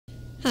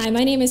Hi,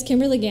 my name is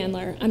Kimberly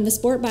Gandler. I'm the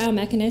sport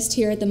biomechanist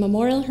here at the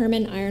Memorial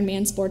Hermann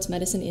Ironman Sports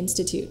Medicine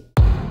Institute.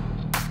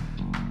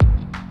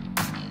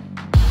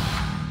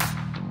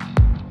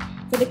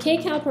 For the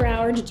kcal per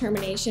hour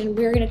determination,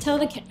 we're going to tell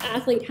the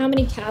athlete how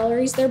many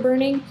calories they're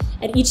burning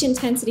at each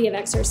intensity of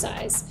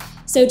exercise.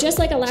 So just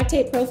like a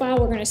lactate profile,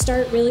 we're going to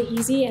start really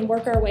easy and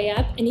work our way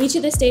up, and each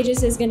of the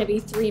stages is going to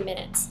be 3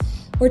 minutes.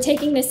 We're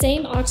taking the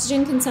same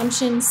oxygen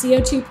consumption,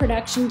 CO2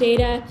 production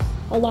data,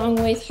 along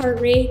with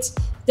heart rate,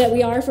 that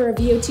we are for a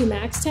VO2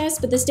 max test,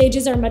 but the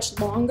stages are much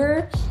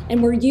longer,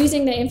 and we're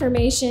using the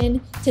information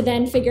to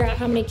then figure out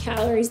how many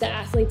calories the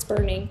athlete's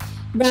burning,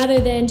 rather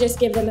than just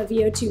give them a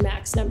VO2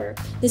 max number.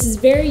 This is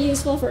very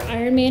useful for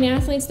Ironman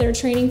athletes that are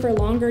training for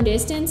longer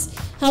distance,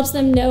 helps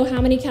them know how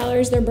many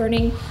calories they're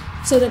burning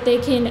so that they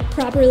can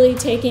properly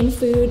take in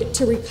food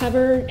to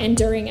recover and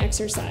during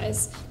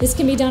exercise. This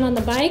can be done on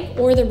the bike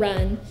or the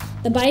run.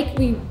 The bike,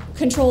 we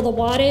control the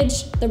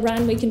wattage, the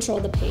run, we control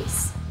the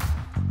pace.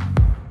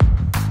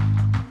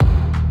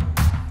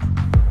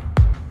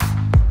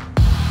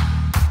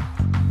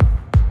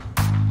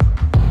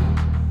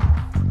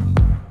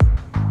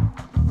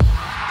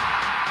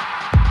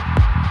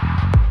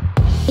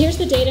 Here's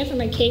the data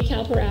from a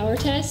kcal per hour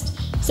test.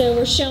 So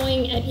we're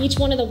showing at each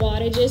one of the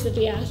wattages that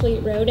the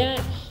athlete rode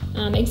at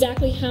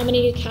exactly how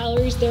many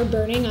calories they're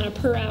burning on a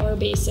per hour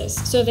basis.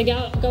 So if they go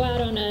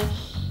out on a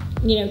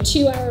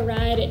 2-hour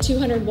ride at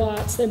 200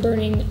 watts, they're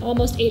burning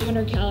almost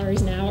 800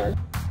 calories an hour.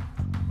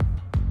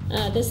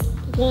 This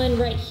one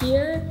right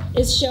here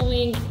is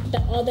showing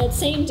all that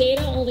same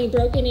data, only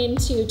broken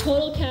into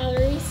total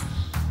calories,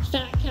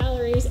 fat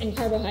calories, and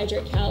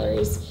carbohydrate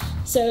calories.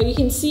 So you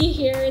can see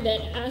here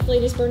that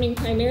athlete is burning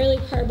primarily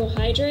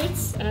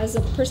carbohydrates as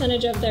a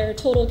percentage of their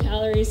total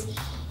calories,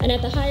 and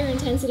at the higher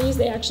intensities,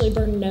 they actually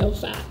burn no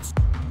fats.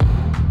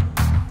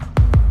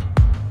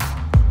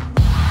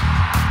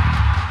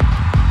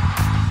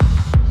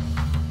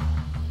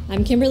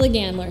 I'm Kimberly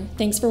Gandler.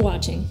 Thanks for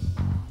watching.